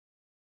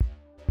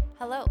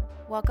Hello,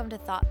 welcome to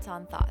Thoughts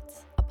on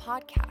Thoughts, a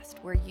podcast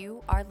where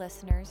you, our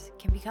listeners,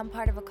 can become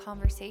part of a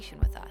conversation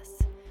with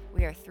us.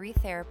 We are three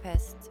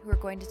therapists who are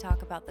going to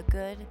talk about the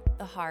good,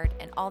 the hard,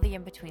 and all the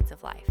in-betweens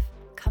of life.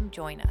 Come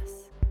join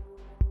us.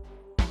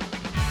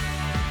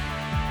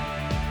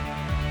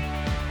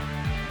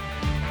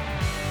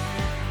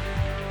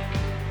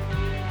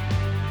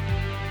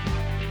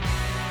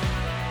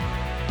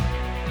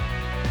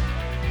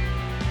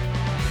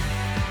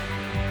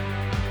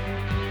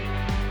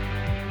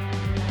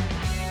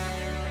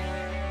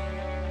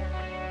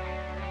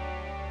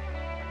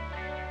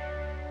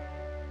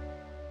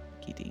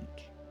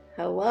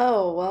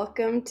 Hello,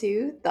 welcome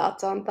to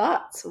Thoughts on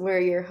Thoughts. We're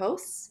your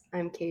hosts.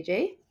 I'm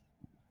KJ.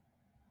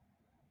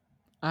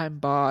 I'm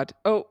Bod.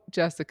 Oh,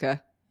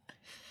 Jessica.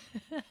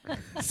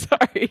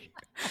 Sorry.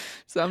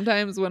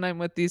 Sometimes when I'm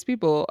with these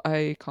people,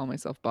 I call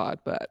myself Bod,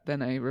 but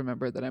then I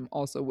remember that I'm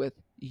also with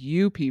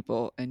you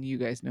people, and you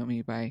guys know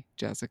me by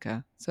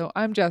Jessica. So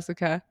I'm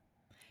Jessica.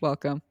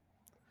 Welcome.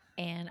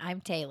 And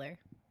I'm Taylor.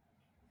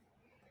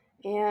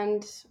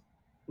 And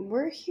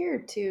we're here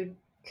to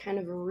kind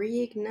of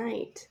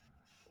reignite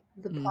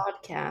the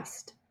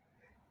podcast.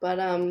 But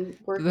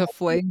we're The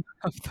flame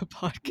of the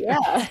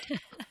podcast.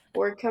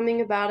 we're coming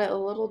about it a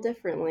little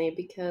differently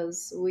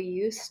because we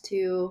used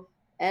to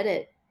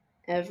edit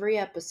every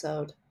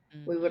episode.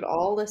 We would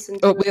all listen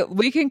to it.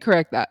 We can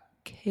correct that.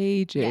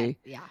 KJ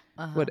Yeah.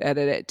 would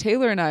edit it.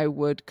 Taylor and I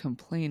would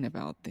complain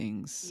about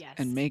things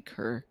and make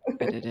her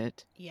edit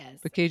it. Yes.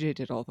 But KJ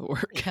did all the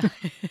work.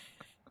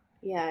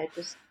 Yeah, I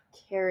just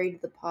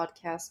carried the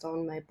podcast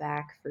on my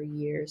back for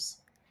years.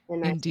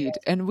 And Indeed.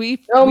 And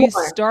we more.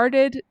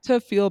 started to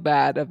feel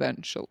bad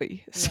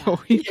eventually. So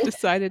we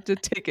decided to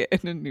take it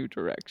in a new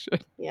direction.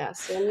 Yeah,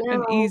 so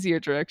now An easier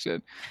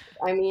direction.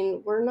 I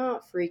mean, we're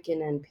not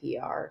freaking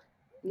NPR.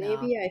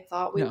 Maybe I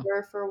thought we No.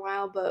 were for a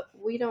while, but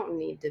we don't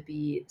need to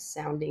be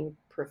sounding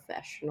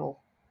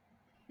professional.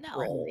 No.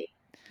 Really.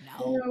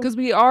 No. Because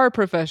we are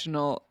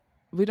professional.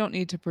 We don't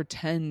need to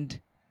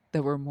pretend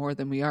that we're more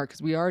than we are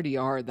because we already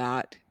are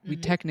that. We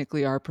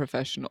technically are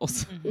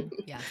professionals.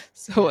 Yeah.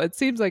 So it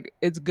seems like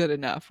it's good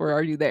enough. We're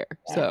already there.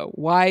 Yeah. So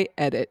why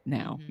edit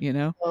now, you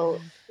know? So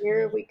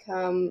here we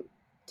come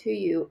to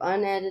you,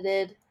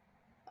 unedited,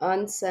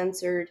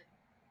 uncensored,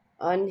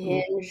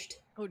 unhinged.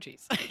 Oh,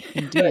 jeez.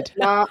 Indeed. But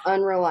not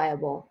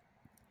unreliable.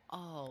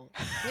 Oh,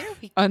 here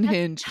we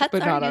Unhinged, that's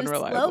but our not new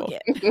unreliable.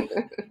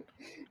 slogan.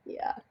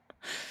 Yeah.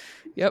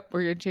 Yep,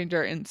 we're going to change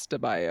our Insta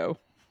bio.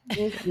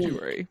 Don't you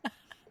worry.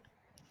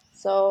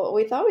 So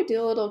we thought we'd do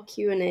a little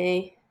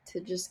Q&A to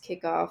just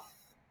kick off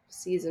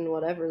season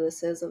whatever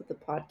this is of the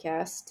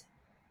podcast.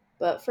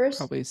 But first,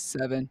 Probably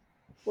 7.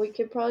 we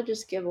could probably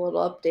just give a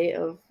little update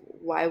of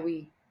why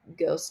we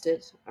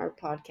ghosted our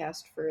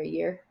podcast for a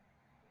year.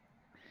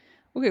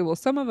 Okay, well,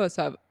 some of us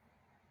have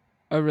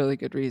a really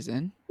good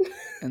reason,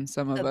 and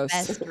some of us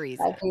Best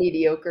reason. Have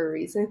mediocre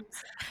reasons.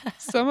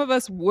 some of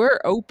us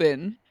were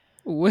open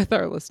with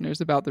our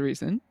listeners about the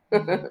reason.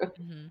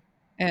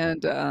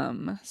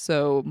 And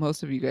so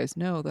most of you guys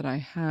know that I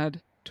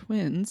had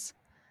twins.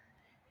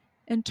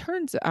 And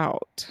turns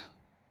out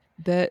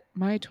that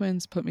my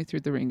twins put me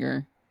through the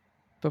ringer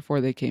before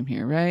they came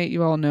here, right?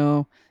 You all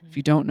know. If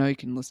you don't know, you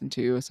can listen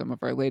to some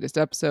of our latest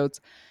episodes.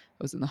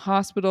 I was in the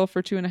hospital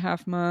for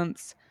 2.5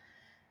 months.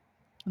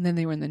 And then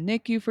they were in the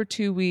NICU for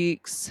 2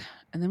 weeks.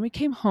 And then we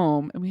came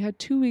home and we had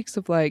 2 weeks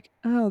of like,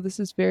 oh, this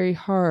is very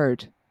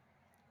hard.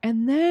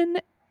 And then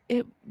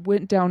it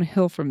went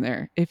downhill from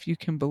there, if you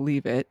can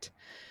believe it.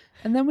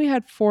 And then we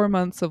had 4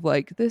 months of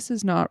like, this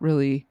is not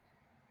really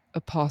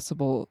a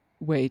possible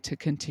way to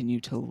continue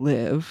to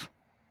live,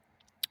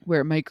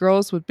 where my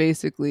girls would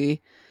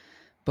basically,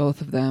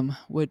 both of them,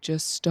 would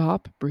just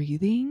stop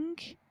breathing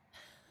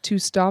to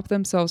stop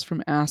themselves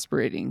from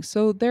aspirating.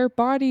 So their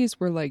bodies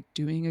were like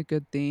doing a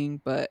good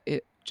thing, but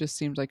it just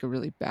seemed like a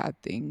really bad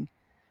thing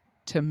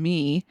to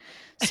me.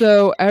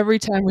 So every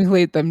time we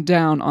laid them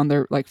down on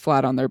their, like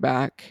flat on their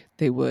back,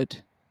 they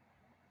would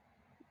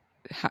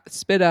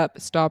spit up,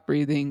 stop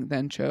breathing,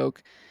 then choke.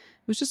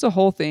 It was just a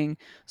whole thing.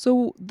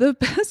 So the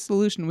best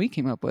solution we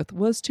came up with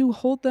was to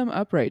hold them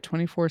upright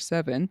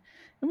 24/7. And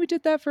we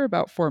did that for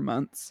about 4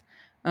 months,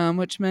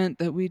 which meant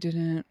that we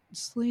didn't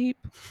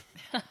sleep.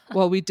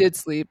 Well, we did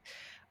sleep.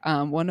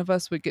 One of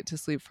us would get to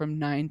sleep from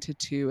 9 to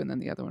 2, and then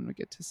the other one would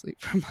get to sleep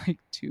from like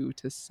 2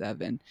 to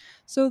 7.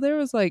 So there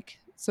was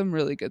like some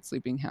really good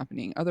sleeping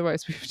happening.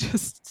 Otherwise, we would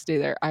just stay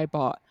there. I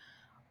bought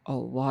a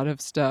lot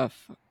of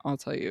stuff, I'll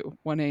tell you,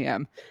 1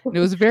 a.m. And it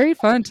was very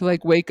fun to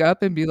like wake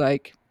up and be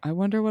like, I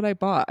wonder what I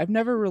bought. I've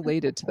never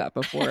related to that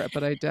before,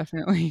 but I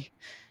definitely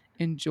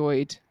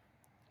enjoyed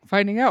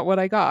finding out what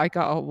I got. I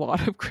got a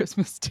lot of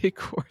Christmas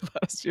decor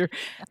last year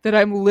that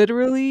I'm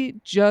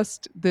literally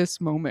just this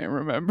moment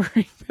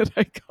remembering that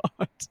I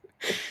got.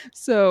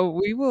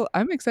 So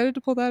I'm excited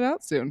to pull that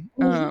out soon.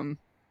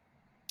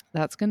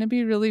 That's going to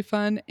be really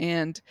fun.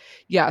 And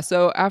yeah,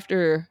 so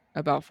after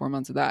about 4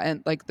 months of that,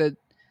 and like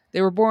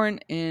they were born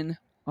in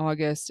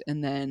August,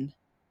 and then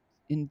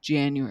in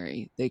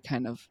January they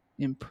kind of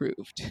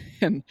improved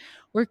and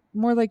were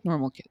more like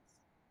normal kids.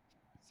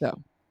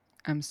 So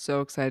I'm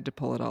so excited to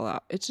pull it all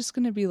out. It's just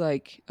going to be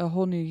like a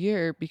whole new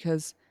year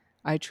because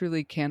I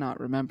truly cannot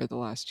remember the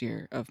last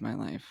year of my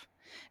life.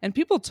 And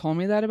people told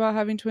me that about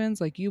having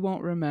twins, like, you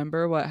won't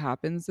remember what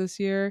happens this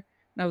year.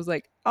 And I was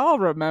like, I'll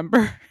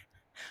remember.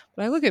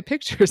 But I look at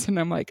pictures and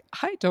I'm like,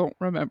 I don't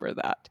remember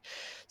that.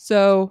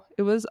 So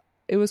it was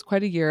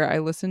quite a year. I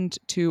listened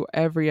to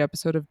every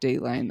episode of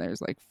Dateline.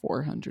 There's like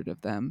 400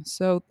 of them.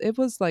 So it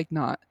was like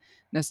not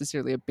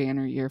necessarily a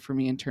banner year for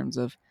me in terms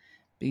of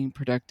being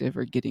productive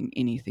or getting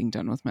anything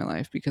done with my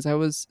life because I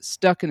was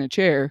stuck in a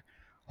chair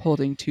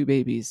holding two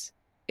babies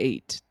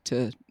 8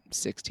 to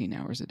 16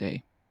 hours a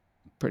day,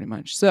 pretty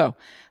much. So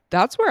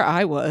that's where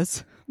I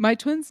was. My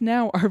twins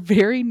now are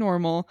very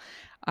normal.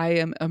 I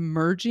am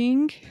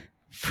emerging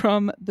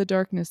from the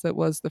darkness that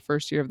was the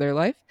first year of their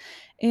life,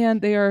 and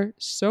they are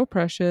so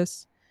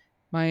precious.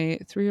 My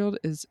 3-year-old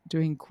is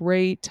doing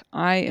great.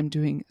 I am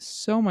doing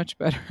so much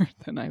better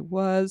than I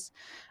was.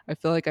 I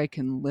feel like I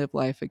can live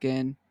life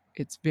again.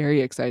 It's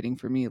very exciting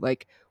for me.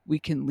 Like, we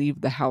can leave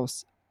the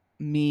house,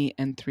 me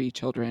and 3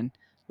 children,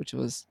 which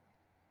was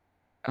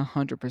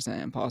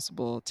 100%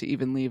 impossible to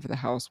even leave the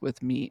house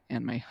with me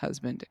and my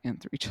husband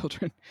and 3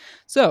 children.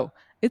 So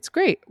it's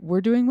great.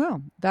 We're doing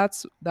well.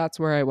 That's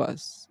where I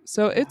was.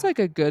 So it's like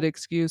a good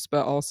excuse,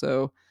 but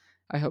also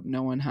I hope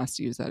no one has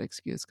to use that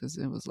excuse because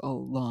it was a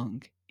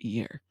long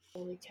year.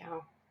 Holy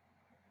cow.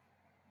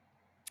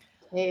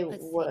 Hey,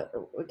 Let's see. what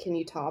can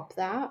you top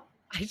that?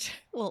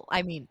 Well,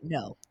 I mean,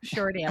 no.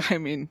 Short answer. I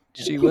mean,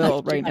 she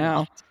will right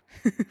now.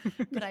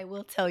 But I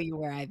will tell you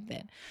where I've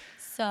been.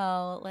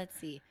 So let's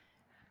see.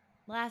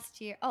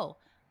 Last year,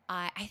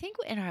 I think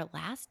in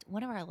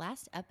one of our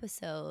last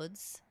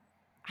episodes,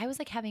 I was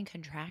like having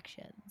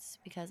contractions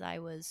because I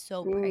was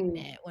so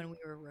pregnant when we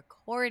were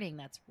recording.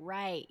 That's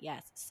right.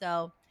 Yes.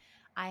 So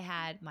I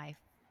had my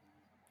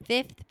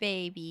 5th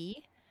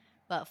baby,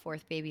 but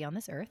 4th baby on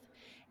this earth,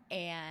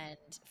 and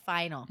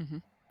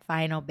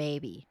final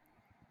baby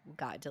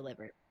got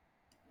delivered.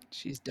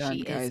 She's done,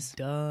 She guys. is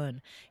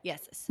done.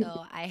 Yes.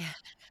 So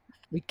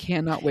We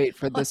cannot wait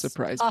for the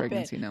surprise stop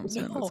pregnancy it.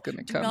 announcement No, that's going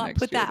to do come not next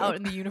put year. that out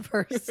in the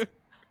universe.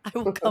 I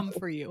will come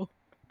for you.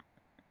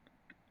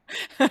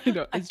 I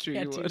know, I it's true, you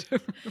can't do would.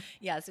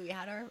 Yeah, so we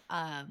had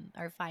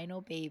our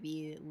final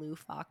baby, Lou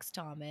Fox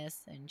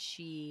Thomas, and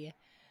she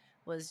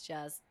was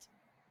just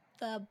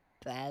the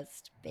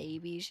best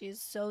baby. She's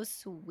so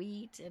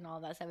sweet and all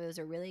that stuff. It was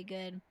a really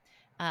good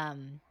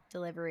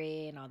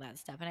delivery and all that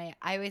stuff. And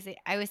I always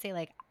say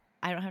like,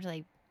 I don't have to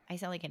like, I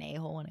sound like an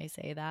a-hole when I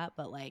say that,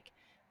 but like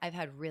I've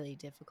had really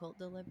difficult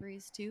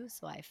deliveries too.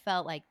 So I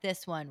felt like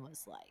this one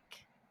was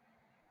like,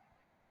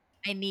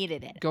 I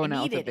needed it. Going I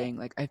out with a needed bang.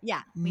 it. Like,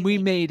 Yeah, we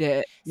made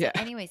it. So Yeah.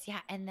 anyways, yeah,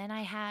 and then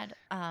I had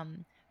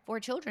 4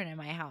 children in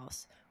my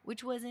house,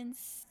 which was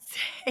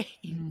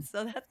insane.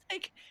 So that's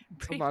like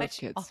It's a pretty lot of much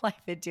kids. all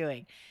I've been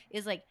doing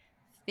is like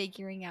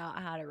figuring out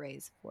how to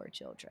raise 4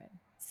 children.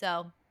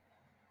 So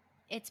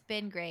it's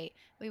been great.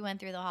 We went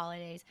through the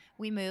holidays.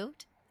 We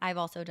moved. I've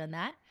also done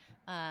that.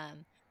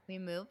 We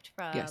moved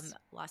from Yes.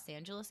 Los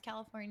Angeles,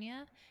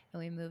 California, and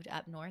we moved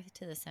up north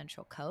to the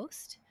Central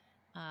Coast,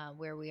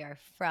 where we are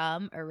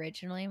from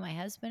originally, my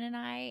husband and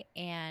I.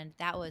 And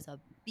that was a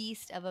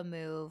beast of a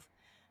move,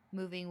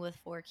 moving with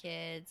 4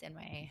 kids. And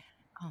oh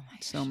my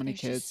So gosh, many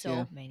there's kids, just so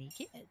yeah. many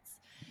kids.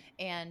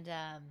 And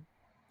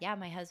yeah,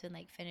 my husband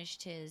like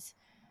finished his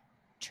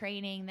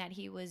training that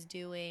he was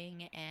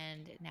doing,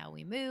 and now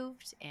we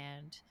moved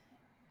into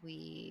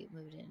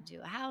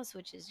a house,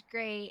 which is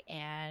great.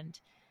 And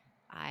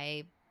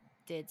I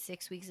did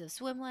 6 weeks of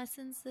swim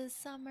lessons this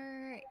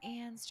summer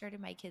and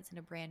started my kids in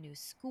a brand new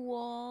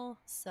school.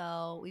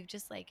 So we've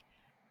just like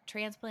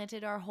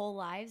transplanted our whole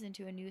lives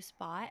into a new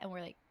spot, and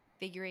we're like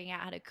figuring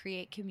out how to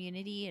create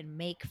community and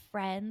make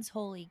friends.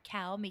 Holy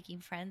cow, making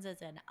friends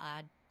as an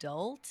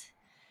adult.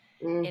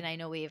 And I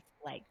know we've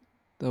like,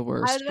 The I was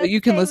worst. about But you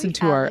to can say listen we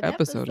to have our an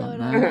episode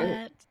on on that.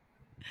 that,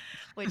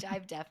 which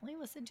I've definitely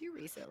listened to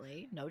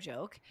recently, no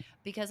joke,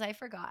 because I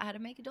forgot how to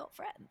make adult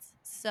friends.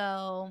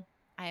 So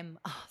I'm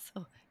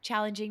also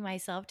challenging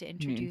myself to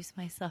introduce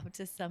myself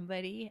to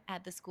somebody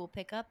at the school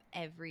pickup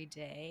every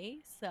day.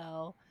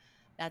 So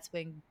that's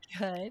been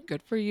good.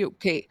 Good for you.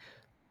 Okay,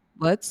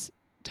 let's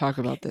talk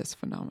Okay. about this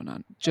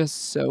phenomenon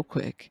just so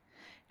quick.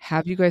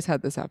 Have you guys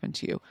had this happen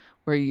to you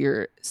where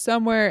you're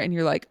somewhere and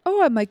you're like,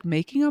 oh, I'm like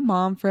making a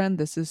mom friend.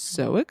 This is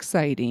so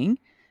exciting.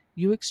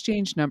 You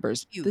exchange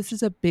numbers. This Huge.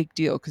 is a big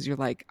deal because you're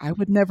like, I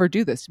would never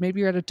do this. Maybe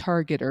you're at a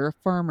Target or a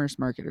farmer's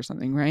market or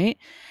something, right?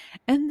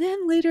 And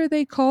then later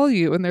they call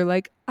you and they're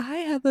like, I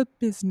have a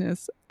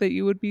business that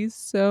you would be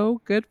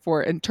so good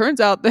for. And turns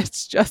out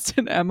that's just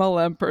an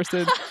MLM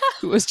person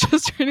who was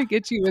just trying to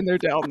get you in their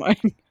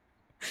downline.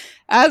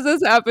 As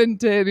this happened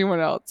to anyone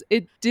else.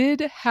 It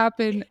did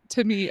happen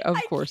to me, of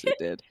I course can't.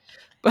 it did.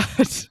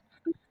 But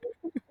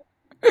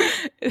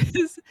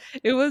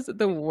it was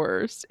the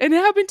worst. And it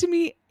happened to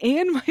me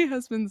and my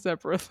husband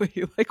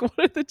separately. Like, what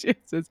are the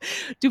chances?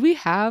 Do we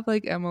have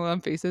like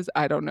MLM faces?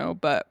 I don't know,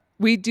 but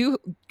we do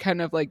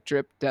kind of like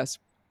drip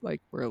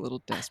like we're a little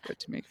desperate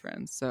to make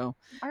friends. So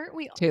Aren't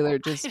we Taylor, all?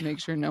 just make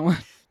sure no one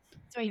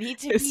So I need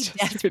to is be just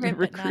trying to desperate,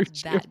 but not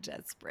recruit you. that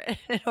desperate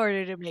in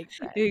order to make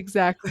friends.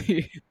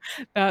 Exactly.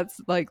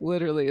 That's like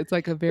literally, it's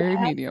like a very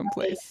That's medium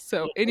place.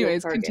 So, like the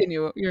anyways, target.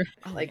 continue. Oh,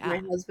 Like yeah. my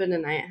husband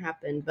and I, it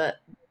happened, but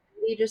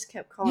he just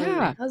kept calling Yeah.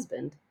 my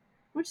husband,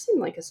 which seemed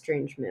like a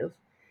strange move.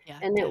 Yeah,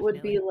 And it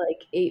would be definitely.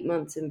 like 8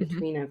 months in Mhm.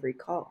 between every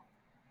call.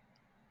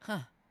 Huh.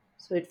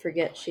 So I'd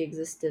forget she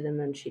existed and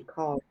then she'd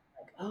call.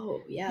 Like,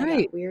 oh, yeah,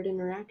 Right. that weird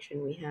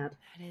interaction we had.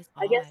 That is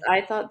I guess odd.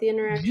 I thought the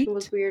interaction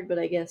was Right. weird, but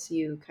I guess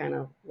you kind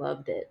of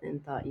loved it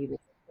and thought you made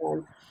it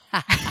fun.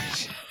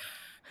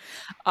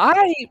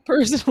 I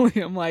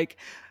personally am like,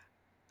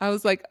 I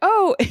was like,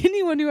 oh,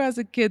 anyone who has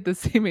a kid the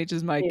same age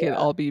as my kid, Yeah.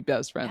 I'll be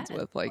best friends Yes,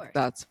 with. of Like, course.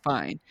 that's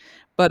fine.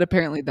 But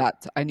apparently,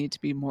 I need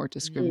to be more Mm-hmm.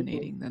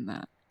 discriminating than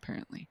that,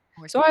 apparently.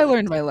 More So I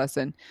learned my selective.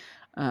 lesson.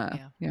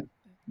 Yeah. Yeah.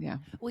 Yeah.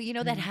 Well, you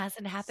know, that I'm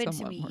hasn't happened to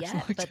somewhat me more yet,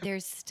 but selective.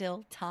 there's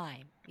still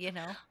time, you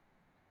know?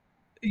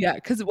 Yeah,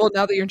 because well,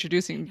 now that you're I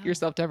introducing know.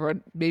 yourself to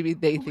everyone, maybe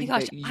they Oh my think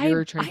gosh, that you're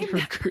I'm trying to that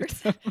recruit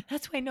person. them.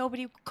 That's why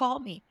nobody will call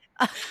me.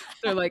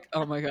 They're like,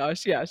 "Oh my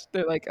gosh." Yeah,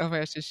 they're like, "Oh my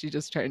gosh, is she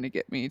just trying to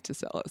get me to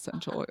sell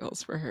essential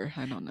oils for her?"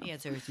 I don't know. The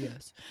answer is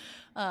yes.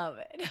 Um,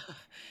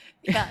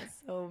 yeah,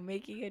 so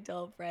making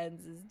adult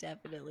friends is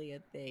definitely a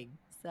thing.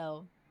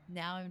 So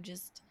now I'm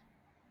just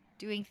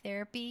doing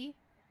therapy,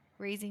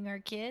 raising our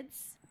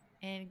kids,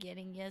 and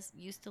getting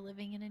used to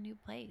living in a new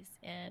place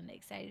and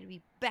excited to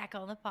be back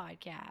on the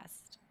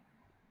podcast.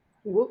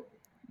 Whoop.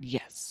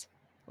 Yes.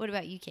 What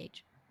about you,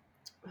 Cage?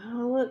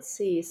 Let's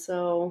see.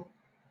 So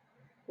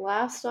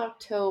last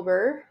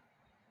October,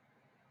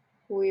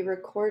 we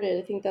recorded,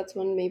 I think that's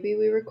when maybe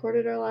we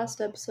recorded our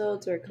last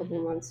episodes or a couple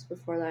Mhm. months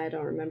before that, I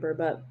don't remember.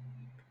 But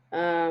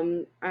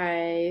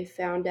I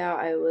found out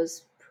I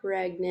was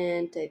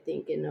pregnant, I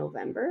think in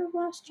November of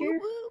last Whoop year,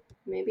 whoop.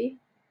 maybe.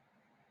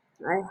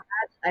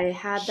 I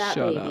had that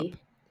Shut up. baby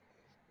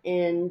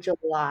in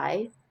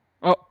July.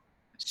 Oh,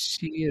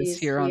 she is She's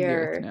here on the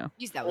earth here, now.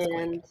 Jeez, that was quick.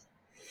 and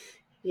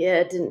yeah,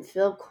 it didn't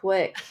feel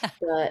quick,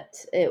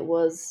 but it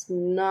was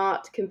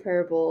not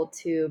comparable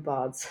to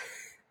Bod's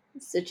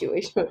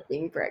situation with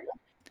being pregnant.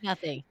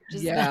 Nothing.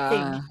 Just Yeah.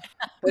 nothing.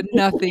 But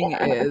nothing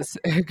is.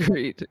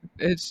 Agreed.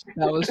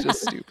 That was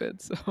just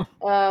stupid, so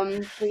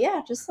But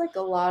yeah, just like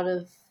a lot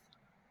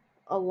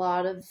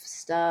of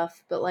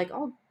stuff, but like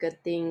all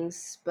good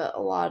things, but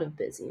a lot of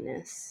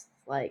busyness.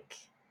 Like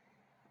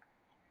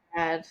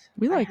had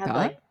we I like had that.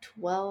 like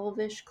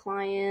 12-ish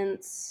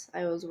clients.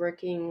 I was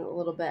working a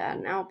little bit at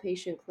an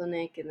outpatient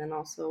clinic and then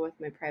also with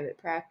my private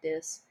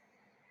practice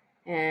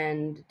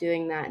and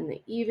doing that in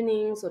the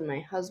evenings when my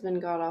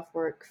husband got off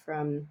work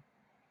from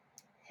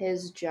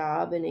his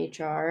job in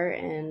HR,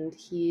 and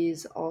he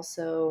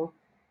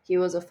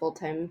was a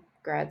full-time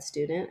grad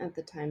student at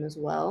the time as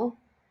well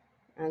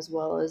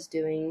as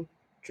doing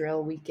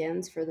drill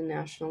weekends for the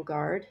National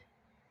Guard.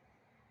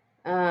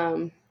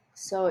 Um,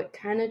 so it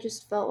kind of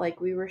just felt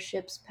like we were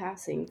ships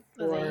passing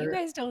So you for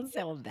guys don't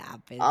sound that a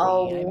busy.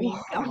 I mean,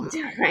 come long on.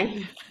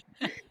 time.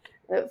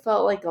 It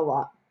felt like a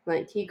lot.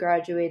 Like he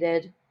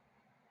graduated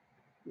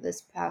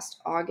this past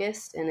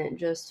August, and it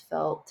just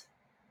felt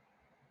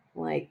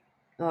like,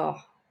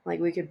 oh, like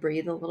we could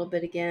breathe a little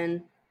bit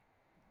again.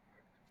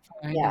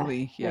 Yeah,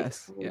 Finally, like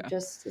yes. Yeah.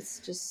 it's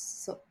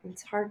just so,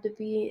 it's hard to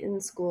be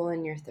in school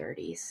in your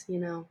 30s, you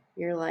know.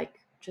 You're like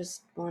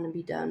just want to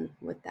be done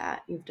with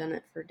that. You've done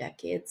it for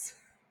decades,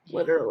 Yeah.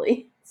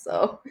 literally.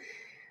 So,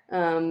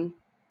 but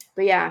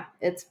yeah,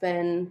 it's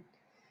been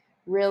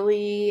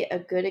really a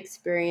good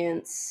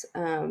experience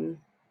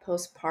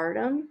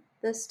postpartum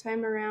this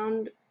time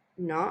around,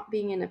 not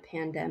being in a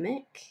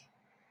pandemic.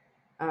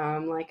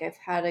 Like I've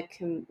had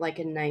like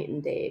a night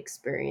and day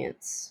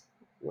experience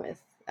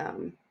with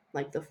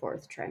like the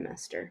fourth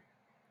trimester.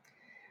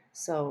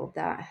 So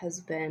that has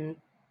been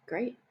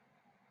great.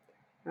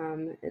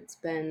 It's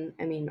been,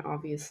 I mean,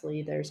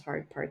 obviously there's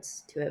hard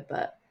parts to it,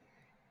 but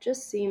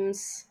just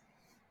seems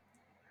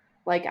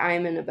like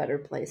I'm in a better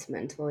place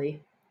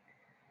mentally.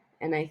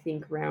 And I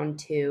think round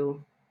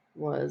two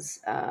was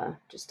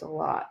just a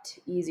lot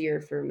easier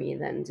for me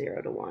than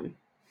 0 to 1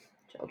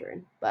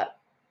 children. But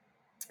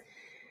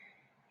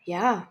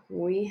yeah,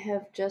 we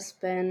have just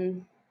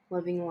been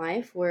living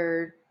life.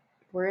 We're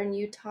in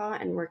Utah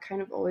and we're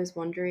kind of always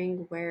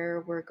wondering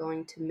where we're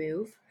going to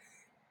move.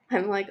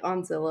 I'm like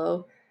on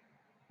Zillow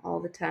all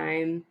the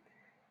time,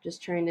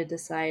 just trying to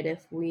decide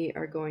if we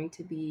are going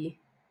to be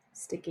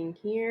sticking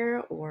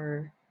here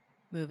or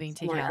Moving to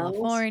somewhere else.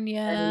 California.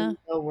 And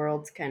the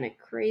world's kind of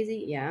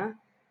crazy, yeah,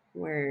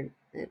 where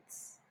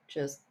it's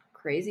just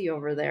crazy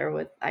over there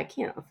with I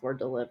can't afford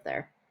to live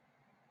there.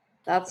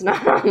 That's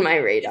not on my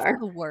It's radar.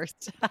 the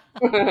worst.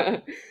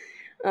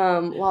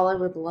 While I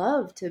would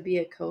love to be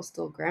a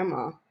coastal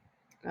grandma,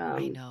 I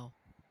um, know.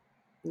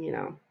 you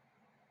know,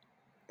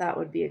 that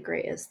would be a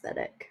great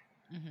aesthetic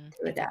to It's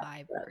a adapt.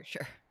 vibe But for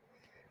sure.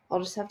 I'll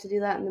just have to do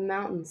that in the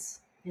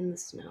mountains, in the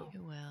snow.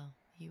 You will.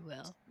 You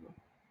will.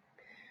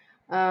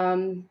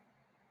 Um,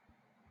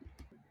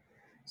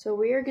 so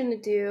we are going to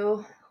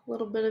do a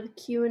little bit of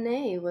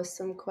Q&A with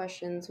some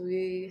questions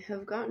we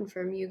have gotten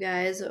from you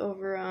guys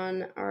over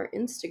on our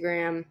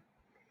Instagram.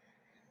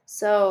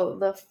 So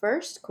the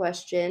first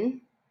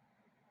question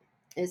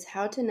is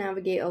how to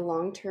navigate a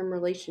long-term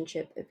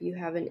relationship if you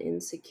have an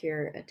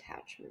insecure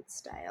attachment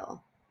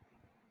style.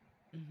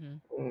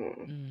 Mm-hmm.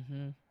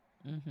 Mm-hmm.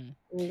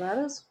 Mm-hmm. That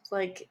is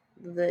like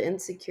the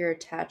insecure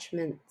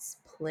attachments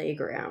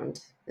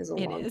playground is a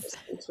It long is.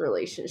 distance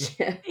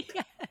relationship.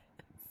 Yes.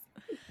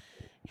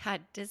 Yeah,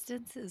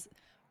 distance is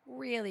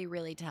really,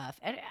 really tough.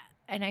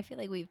 And I feel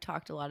like we've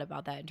talked a lot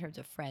about that in terms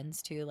of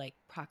friends too, like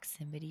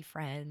proximity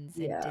friends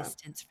and Yeah.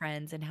 distance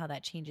friends and how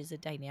that changes a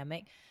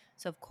dynamic.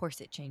 So of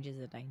course it changes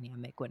a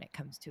dynamic when it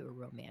comes to a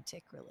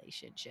romantic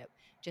relationship.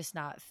 Just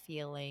not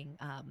feeling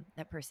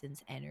that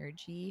person's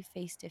energy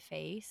face to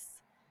face.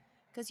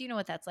 Because you know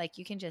what that's like.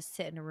 You can just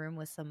sit in a room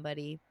with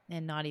somebody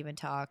and not even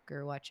talk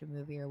or watch a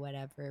movie or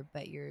whatever,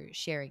 but you're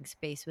sharing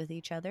space with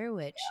each other,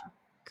 which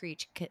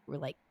creates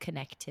like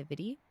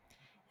connectivity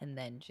and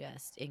then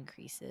just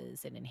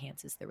increases and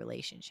enhances the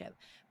relationship.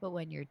 But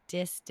when you're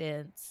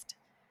distanced,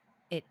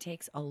 it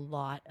takes a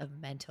lot of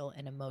mental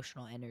and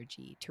emotional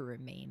energy to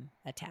remain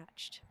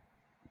attached.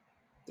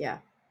 Yeah.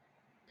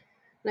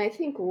 And I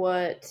think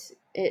what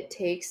it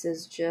takes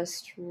is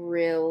just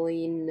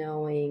really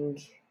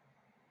knowing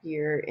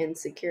your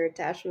insecure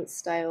attachment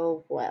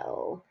style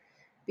well.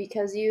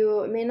 Because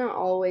you may not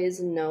always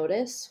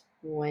notice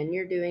when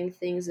you're doing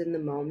things in the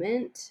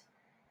moment,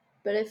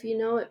 but if you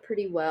know it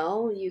pretty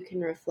well, you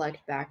can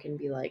reflect back and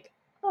be like,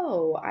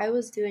 oh, I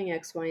was doing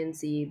X, Y, and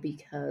Z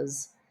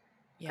because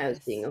I was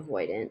being Yes.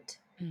 avoidant.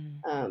 Mm.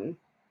 Um,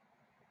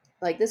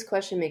 like this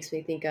question makes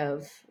me think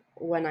of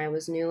when I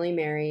was newly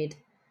married.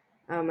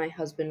 My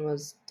husband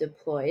was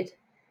deployed,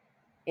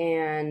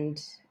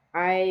 and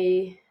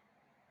I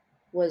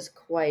was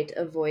quite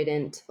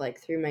avoidant like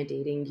through my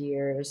dating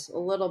years, a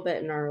little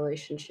bit in our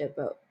relationship,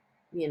 but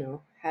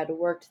had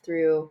worked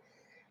through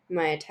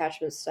my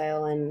attachment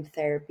style in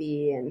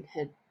therapy and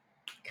had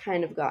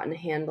kind of gotten a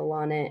handle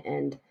on it.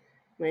 And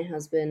my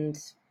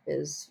husband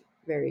is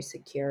very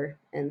secure,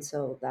 and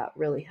so that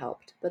really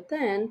helped. But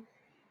then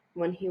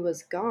when he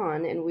was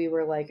gone and we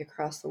were like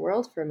across the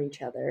world from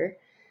each other,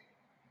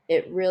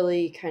 it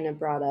really kind of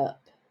brought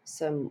up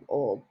some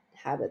old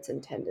habits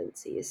and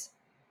tendencies.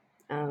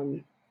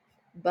 Um,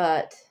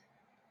 but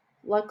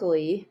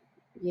luckily,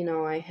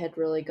 I had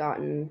really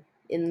gotten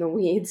in the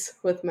weeds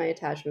with my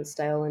attachment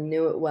style and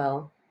knew it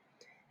well.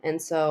 And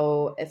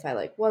so if I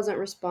like wasn't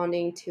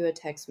responding to a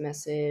text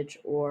message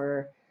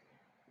or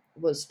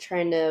was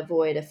trying to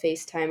avoid a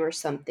FaceTime or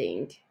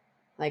something,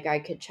 like I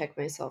could check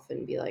myself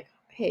and be like,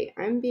 "Hey,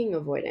 I'm being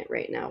avoidant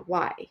right now.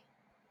 Why?"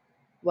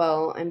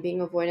 Well, I'm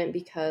being avoidant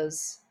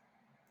because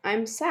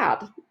I'm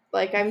sad.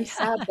 Like I'm Yeah.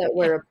 sad that Yeah.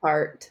 we're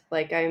apart.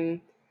 Like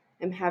I'm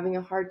having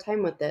a hard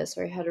time with this,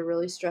 or I had a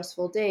really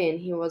stressful day and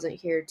he wasn't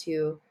here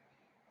to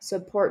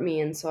support me,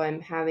 and so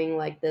I'm having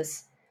like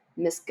this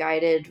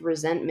misguided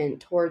resentment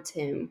towards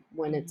him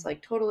when it's Mm.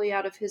 like totally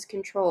out of his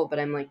control, but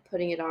I'm like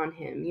putting it on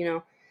him.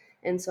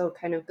 And so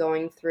kind of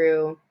going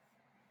through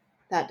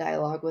that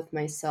dialogue with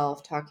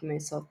myself, talking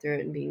myself through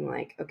it and being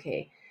like,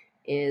 okay,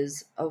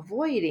 is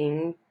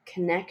avoiding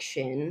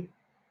connection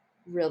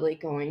really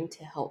going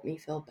to help me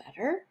feel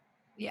better?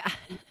 Yeah.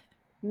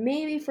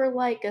 Maybe for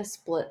like a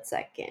split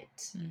second,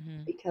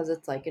 Mm-hmm. because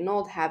it's like an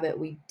old habit.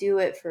 We do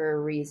it for a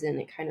reason.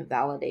 It kind of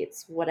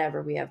validates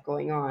whatever we have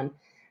going on,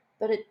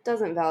 but it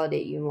doesn't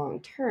validate you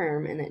long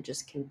term, and it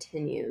just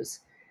continues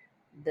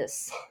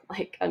this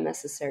like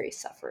unnecessary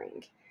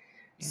suffering.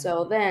 Yeah.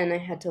 So then I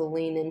had to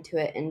lean into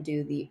it and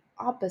do the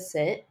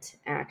opposite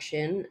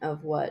action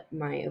of what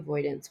my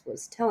avoidance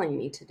was telling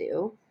me to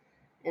do,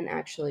 and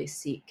actually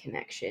seek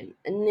connection,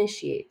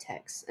 initiate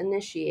texts,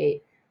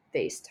 initiate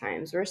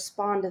FaceTimes,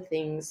 respond to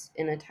things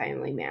in a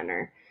timely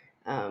manner,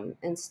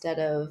 instead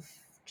of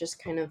just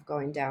kind of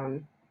going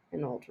down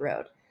an old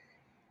road.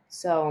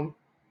 So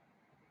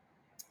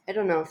I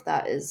don't know if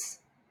that is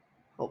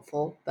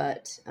helpful,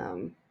 but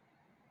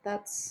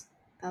that's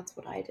that's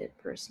what I did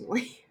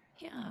personally.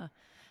 Yeah.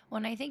 Well,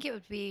 and I think it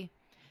would be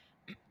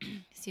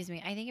excuse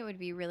me, I think it would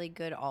be really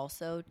good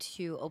also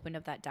to open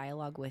up that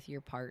dialogue with your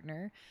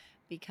partner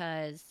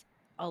because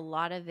a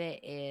lot of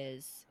it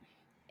is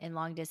in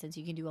long distance,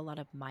 you can do a lot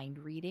of mind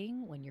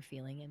reading when you're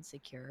feeling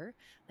insecure.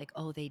 Like,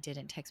 oh, they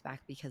didn't text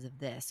back because of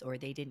this, or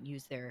they didn't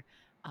use their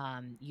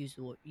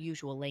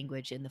usual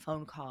language in the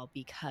phone call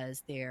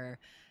because they're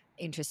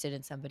interested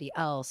in somebody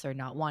else or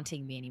not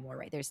wanting me anymore,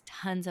 right? There's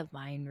tons of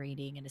mind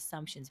reading and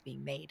assumptions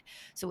being made.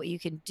 So what you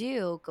can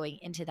do going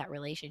into that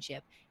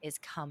relationship is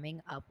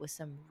coming up with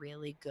some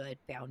really good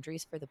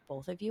boundaries for the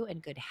both of you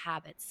and good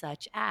habits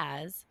such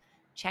as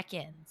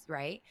check-ins,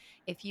 right?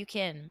 If you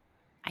can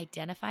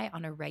identify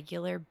on a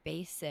regular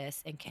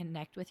basis and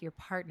connect with your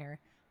partner.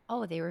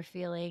 Oh, they were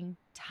feeling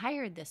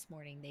tired this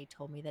morning. They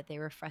told me that they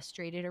were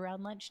frustrated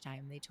around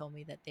lunchtime. They told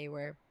me that they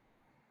were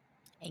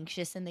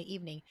anxious in the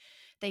evening.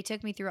 They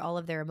took me through all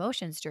of their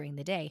emotions during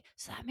the day.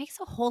 So that makes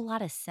a whole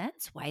lot of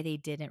sense why they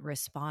didn't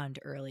respond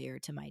earlier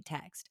to my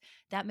text.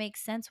 That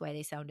makes sense why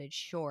they sounded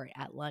short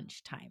at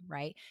lunchtime,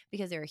 right?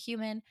 Because they're a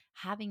human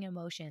having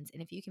emotions.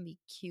 And if you can be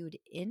cued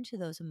into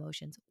those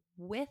emotions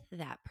with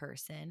that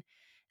person,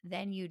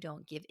 then you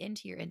don't give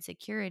into your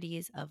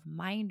insecurities of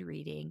mind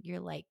reading.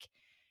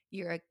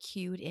 You're a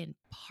cued in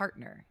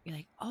partner. You're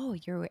like, oh,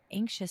 you're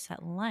anxious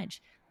at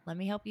lunch. Let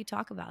me help you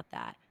talk about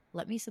that.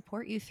 Let me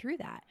support you through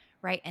that.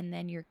 Right. And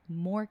then you're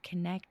more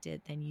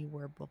connected than you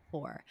were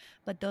before.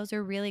 But those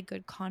are really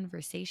good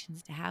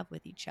conversations to have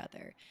with each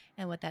other.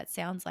 And what that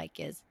sounds like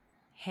is,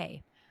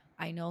 hey,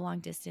 I know long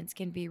distance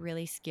can be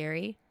really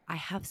scary. I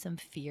have some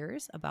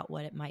fears about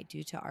what it might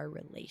do to our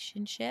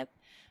relationship.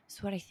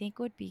 So, what I think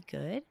would be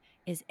good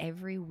is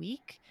every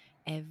week,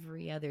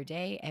 every other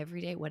day, every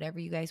day, whatever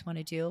you guys want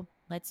to do,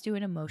 let's do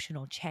an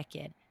emotional check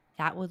in.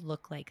 That would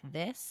look like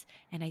this.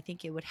 And I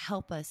think it would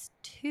help us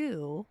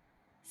to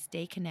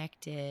stay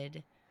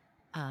connected,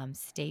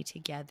 stay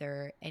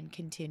together, and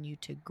continue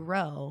to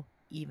grow,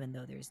 even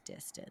though there's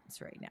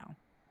distance right now.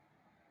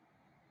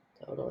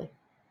 Totally.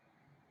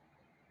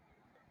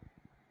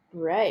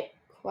 Right.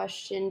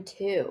 Question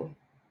 2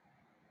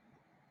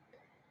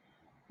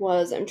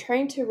 was, I'm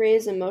trying to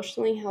raise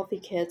emotionally healthy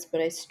kids,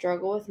 but I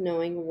struggle with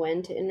knowing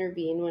when to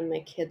intervene when my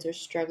kids are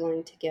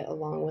struggling to get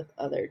along with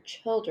other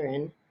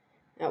children.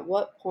 At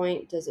what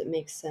point does it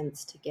make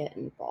sense to get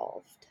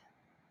involved?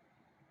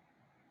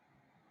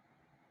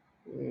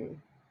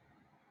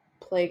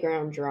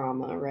 Playground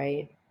drama,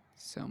 right?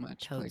 So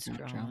much Totes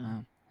playground drama.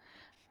 drama.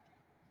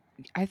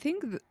 I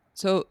think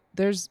so.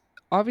 There's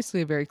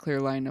obviously a very clear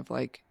line of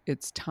like,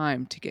 it's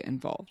time to get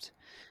involved.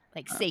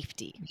 Like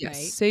safety, Yes,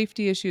 right?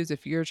 safety issues.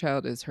 If your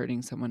child is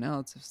hurting someone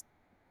else, if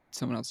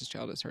someone else's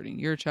child is hurting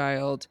your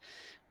child,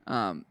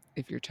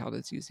 if your child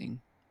is using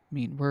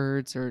mean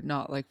words or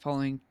not like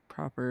following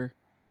proper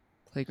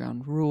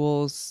playground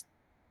rules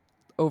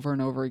over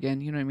and over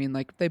again, you know what I mean?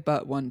 Like if they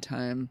butt one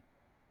time,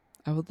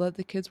 I would let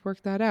the kids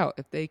work that out.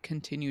 If they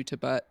continue to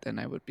butt, then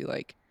I would be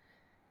like,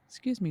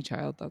 excuse me,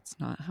 child, that's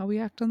not how we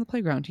act on the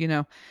playground, you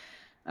know?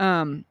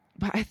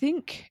 But I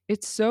think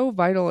it's so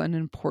vital and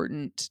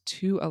important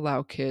to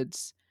allow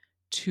kids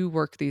to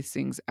work these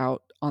things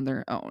out on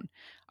their own.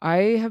 I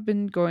have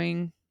been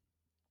going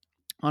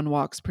on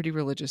walks pretty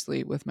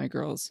religiously with my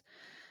girls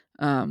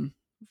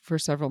for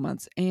several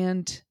months,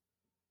 and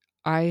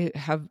I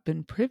have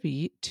been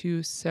privy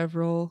to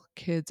several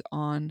kids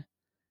on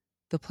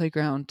the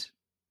playground.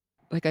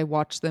 Like I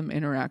watch them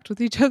interact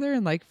with each other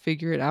and like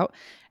figure it out.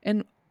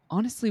 And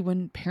honestly,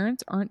 when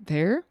parents aren't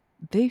there,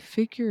 they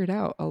figure it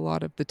out a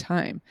lot of the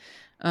time,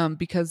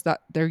 because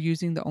that they're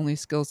using the only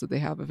skills that they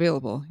have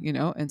available, you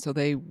know, and so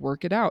they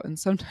work it out. And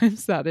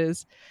sometimes that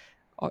is,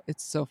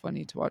 it's so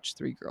funny to watch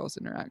three girls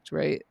interact,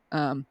 right?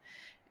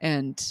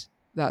 And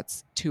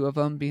that's two of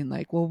them being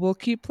like, well, we'll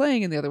keep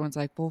playing. And the other one's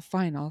like, well,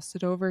 fine, I'll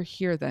sit over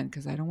here then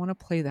because I don't want to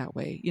play that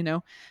way, you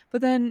know? But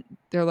then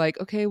they're like,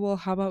 okay, well,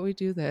 how about we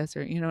do this?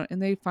 Or, you know,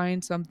 and they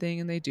find something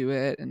and they do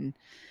it. And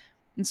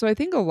so I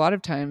think a lot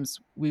of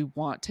times we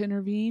want to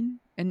intervene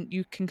and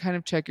you can kind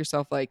of check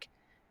yourself like,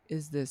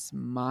 is this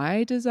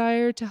my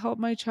desire to help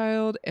my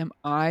child? Am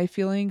I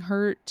feeling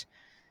hurt?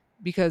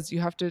 Because you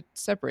have to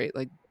separate,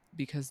 like,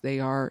 because they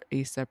are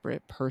a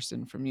separate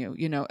person from you.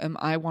 You know, am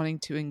I wanting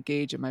to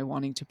engage? Am I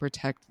wanting to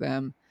protect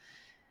them?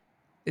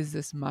 Is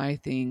this my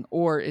thing?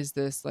 Or is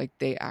this like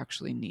they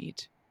actually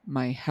need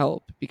my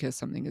help because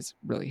something is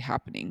really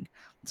happening?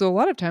 So a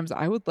lot of times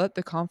I would let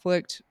the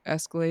conflict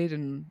escalate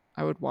and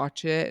I would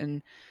watch it.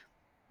 And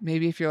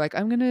maybe if you're like,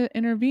 I'm going to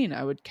intervene,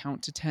 I would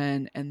count to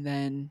 10 and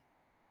then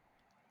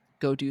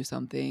go do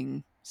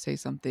something, say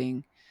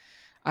something.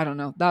 I don't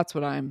know. That's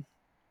what I'm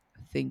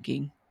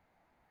thinking.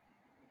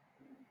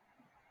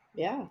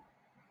 Yeah,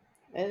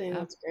 I think Yeah.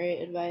 that's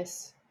great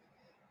advice.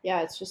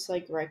 Yeah, it's just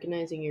like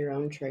recognizing your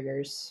own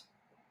triggers,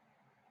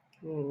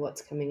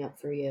 what's coming up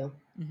for you.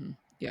 Mm-hmm.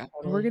 Yeah. And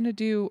we're Totally. going to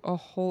do a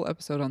whole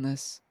episode on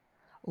this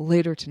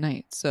later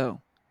tonight.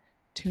 So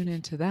tune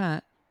into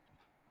that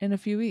in a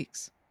few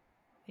weeks.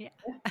 Yeah.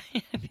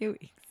 In a few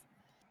weeks.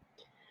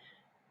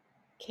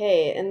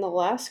 Okay, and the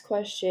last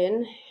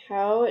question,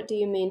 how do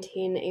you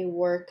maintain a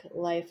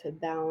work-life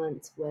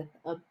balance with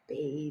a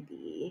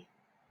baby?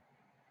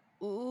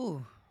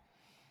 Ooh,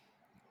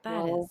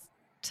 that Well, is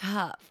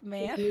tough,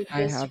 man. you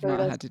I just have heard not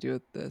us. had to do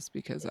with this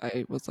because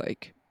I was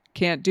like,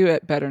 can't do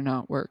it, better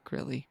not work,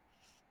 really.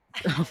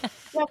 Yeah,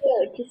 but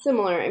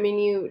similar. I mean,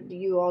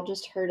 you all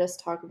just heard us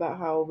talk about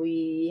how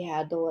we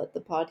had to let the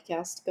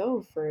podcast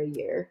go for a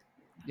year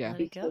Yeah.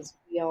 Let it go. because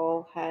we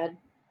all had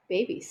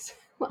babies.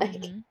 Like,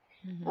 Mm-hmm.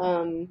 Mm-hmm.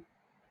 um,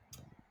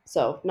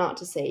 so not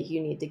to say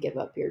you need to give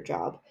up your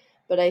job,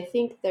 but I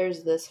think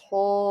there's this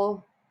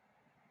whole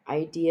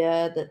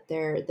idea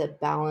that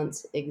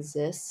balance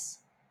exists,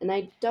 and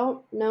I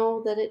don't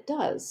know that it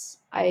does.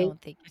 I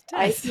don't think it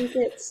I does. think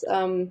it's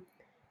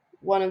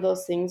one of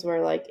those things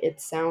where like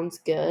it sounds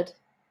good,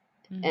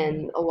 Mm-hmm.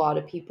 and a lot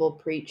of people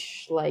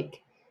preach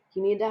like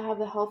you need to have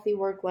a healthy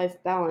work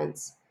life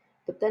balance,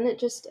 but then it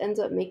just ends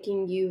up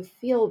making you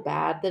feel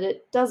bad that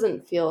it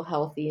doesn't feel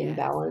healthy and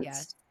Yes,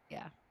 yes, balanced.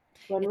 yeah.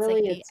 When It's like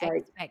really the it's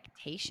like,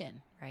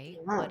 expectation,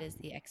 right? yeah, What is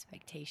the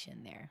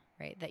expectation there,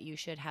 right? That you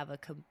should have a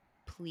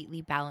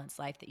completely balanced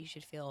life, that you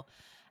should feel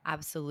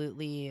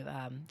absolutely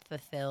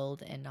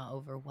fulfilled and not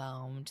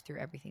overwhelmed through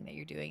everything that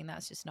you're doing. And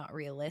that's just not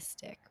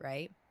realistic,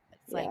 right?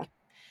 It's yeah. like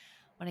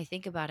when I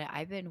think about it,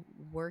 I've been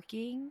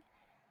working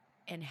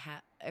and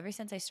ever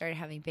since I started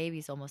having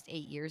babies almost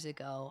 8 years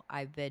ago,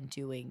 I've been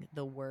doing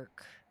the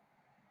work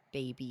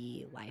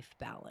baby life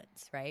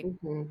balance, right?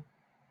 Hmm.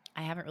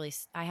 I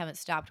haven't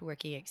stopped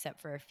working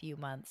except for a few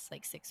months,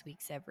 like 6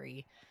 weeks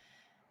every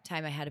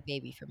time I had a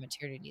baby for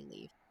maternity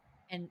leave.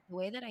 And the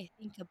way that I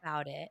think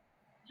about it,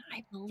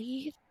 I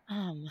believe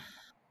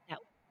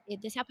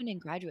that this happened in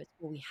graduate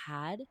school. We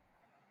had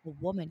a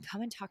woman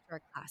come and talk to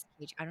our class,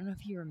 Cage. I don't know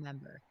if you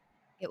remember.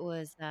 It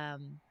was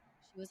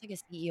she was like a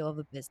CEO of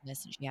a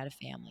business and she had a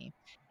family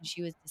and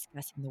she was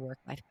discussing the work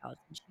life balance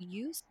and she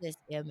used this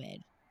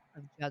image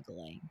of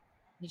juggling.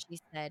 And she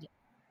said,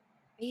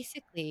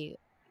 basically,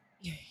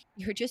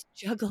 you're just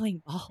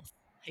juggling balls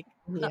like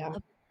up Yeah.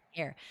 in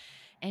the air.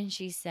 And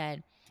she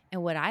said,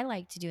 and what I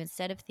like to do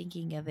instead of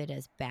thinking of it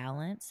as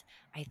balance,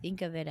 I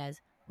think of it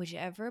as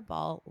whichever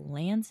ball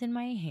lands in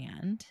my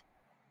hand,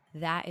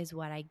 that is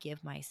what I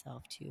give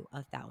myself to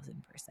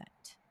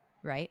 1,000%,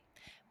 right?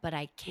 But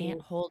I can't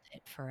Mm, hold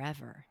it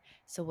forever.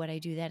 So what I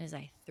do then is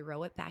I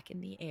throw it back in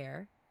the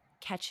air,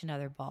 catch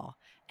another ball,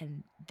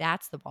 and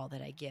that's the ball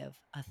that I give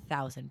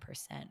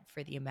 1,000%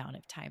 for the amount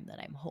of time that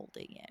I'm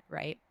holding it,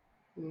 right?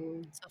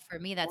 mm, So for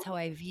me, that's how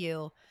I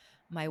view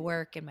my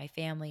work and my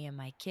family and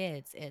my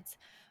kids. It's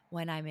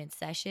when I'm in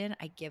session,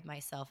 I give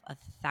myself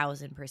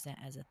 1,000%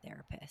 as a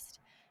therapist.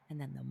 And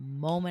then the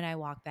moment I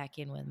walk back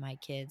in with my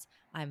kids,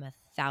 I'm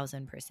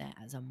 1,000%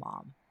 as a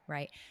mom,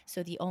 right?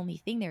 So the only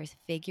thing there is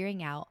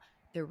figuring out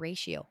the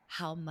ratio.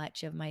 How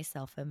much of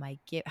myself am I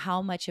give?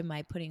 How much am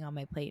I putting on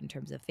my plate in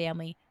terms of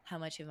family? How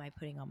much am I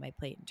putting on my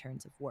plate in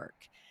terms of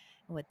work?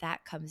 And what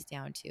that comes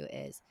down to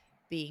is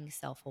being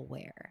self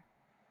aware,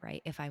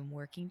 right? If I'm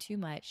working too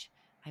much,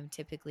 I'm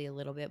typically a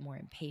little bit more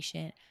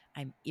impatient.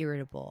 I'm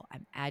irritable.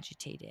 I'm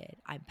agitated.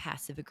 I'm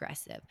passive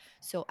aggressive.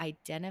 So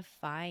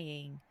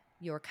identifying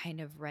your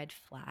kind of red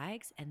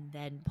flags and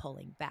then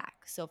pulling back.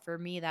 So for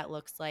me, that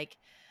looks like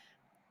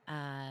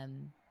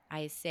um,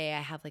 I say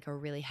I have like a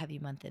really heavy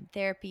month in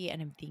therapy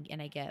and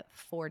and I get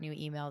 4 new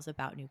emails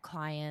about new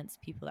clients,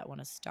 people that want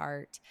to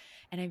start.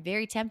 And I'm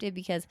very tempted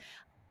because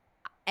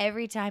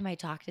every time I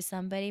talk to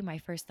somebody, my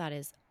first thought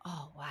is,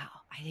 "Oh, wow,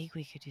 I think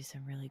we could do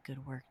some really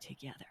good work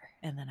together."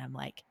 And then I'm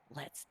like,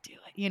 "Let's do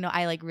it."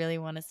 I like really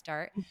want to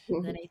start.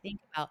 And then I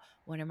think about,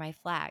 what are my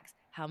flags?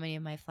 How many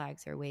of my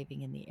flags are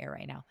waving in the air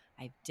right now?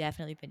 I've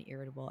definitely been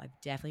irritable. I've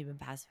definitely been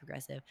passive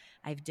aggressive.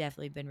 I've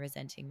definitely been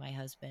resenting my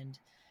husband.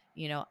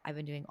 I've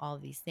been doing all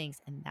of these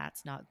things, and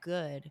that's not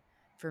good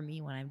for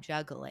me when I'm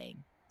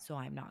juggling. So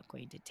I'm not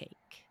going to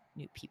take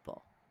new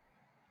people.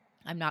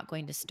 I'm not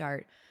going to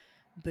start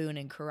Boone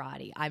and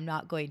karate. I'm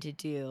not going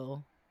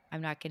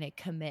to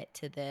commit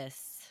to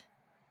this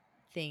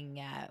thing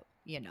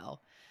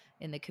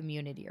in the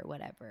community or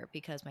whatever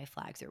because my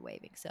flags are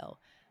waving. So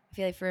I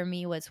feel like for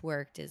me, what's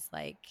worked is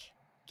like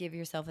give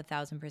yourself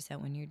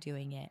 1,000% when you're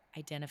doing it,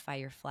 identify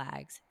your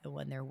flags, and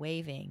when they're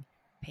waving,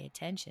 pay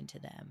attention to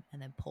them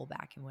and then pull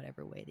back in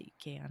whatever way that you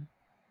can.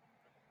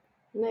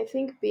 And I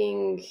think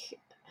being,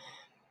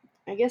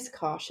 I guess,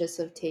 cautious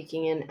of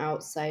taking in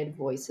outside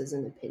voices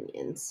and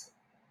opinions,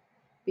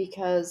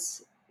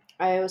 because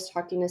I was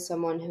talking to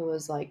someone who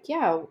was like,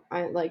 "Yeah,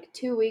 I like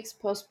 2 weeks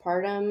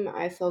postpartum,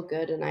 I feel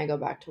good and I go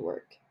back to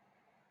work."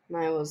 And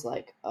I was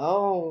like,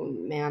 "Oh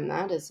man,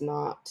 that is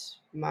not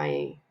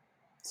my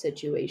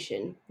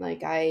situation.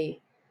 Like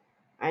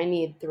I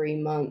need 3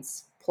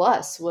 months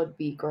plus would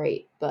be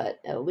great, but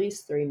at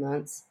least 3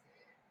 months."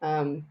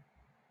 Um,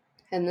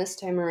 and this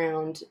time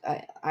around,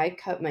 I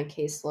cut my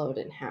caseload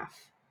in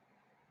half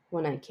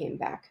when I came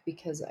back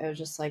because I was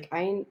just like,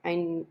 I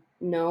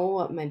know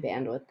what my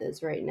bandwidth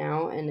is right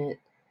now, and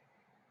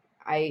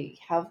I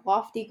have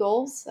lofty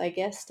goals, I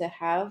guess, to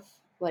have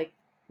like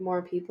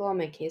more people on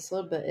my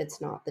caseload, but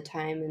it's not the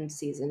time and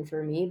season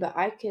for me. But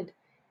I could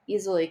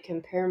easily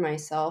compare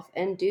myself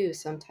and do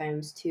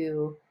sometimes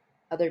to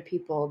other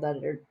people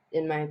that are,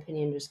 in my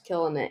opinion, just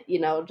killing it,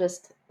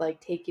 just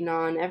like taking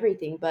on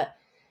everything. But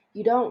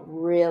you don't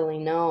really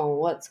know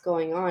what's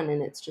going on,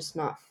 and it's just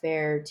not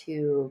fair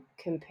to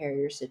compare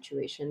your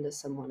situation to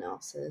someone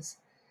else's.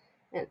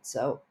 And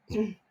so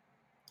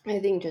I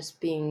think just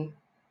being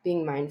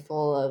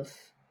mindful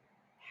of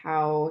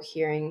how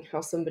hearing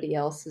how somebody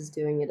else is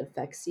doing it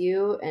affects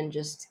you, and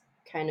just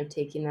kind of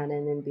taking that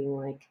in and being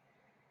like,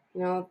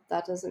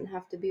 that doesn't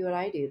have to be what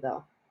I do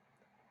though.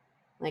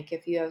 Like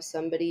if you have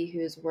somebody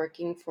who's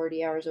working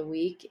 40 hours a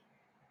week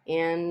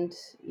and,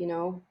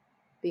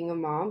 being a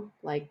mom,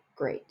 like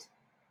great.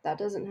 That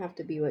doesn't have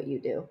to be what you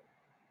do.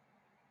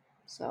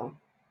 So,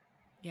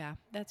 Yeah,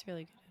 that's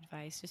really good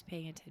advice. Just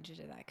paying attention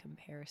to that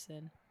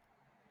comparison.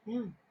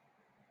 yeah.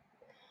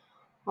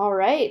 All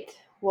right.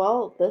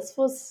 Well, this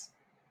was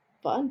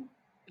Fun.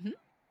 Mhm.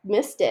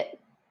 Missed it.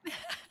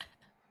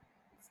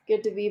 It's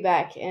good to be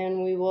back,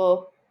 and we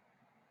will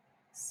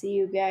see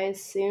you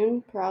guys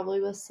soon, probably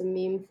with some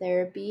meme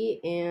therapy.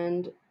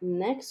 And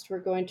next, we're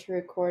going to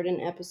record an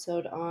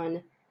episode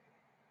on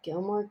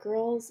Gilmore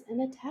Girls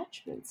and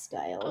attachment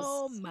styles.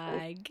 Oh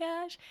my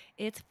gosh.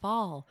 It's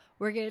fall.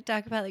 We're going to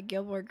talk about the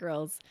Gilmore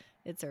Girls.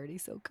 It's already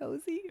so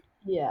cozy.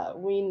 Yeah,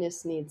 we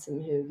just need some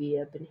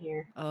hoogie up in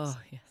here. Oh,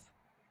 yes.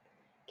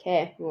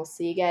 Okay, we'll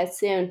see you guys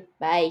soon.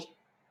 Bye.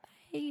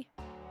 Hey.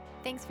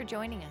 Thanks for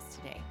joining us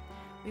today.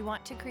 We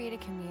want to create a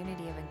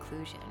community of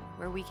inclusion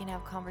where we can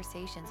have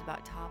conversations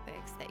about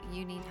topics that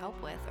you need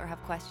help with or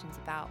have questions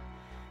about.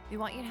 We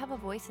want you to have a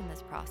voice in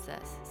this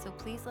process, so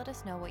please let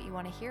us know what you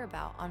want to hear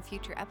about on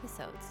future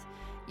episodes.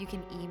 You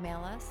can email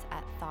us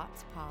at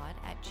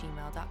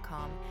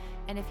thoughtspod@gmail.com,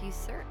 and if you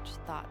search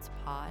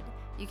ThoughtsPod,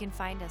 you can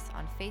find us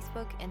on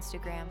Facebook,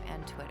 Instagram,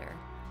 and Twitter.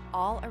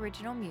 All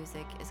original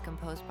music is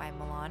composed by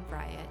Milan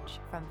Vrajec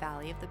from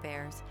Valley of the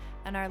Bears,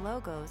 and our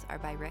logos are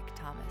by Rick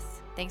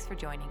Thomas. Thanks for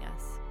joining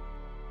us.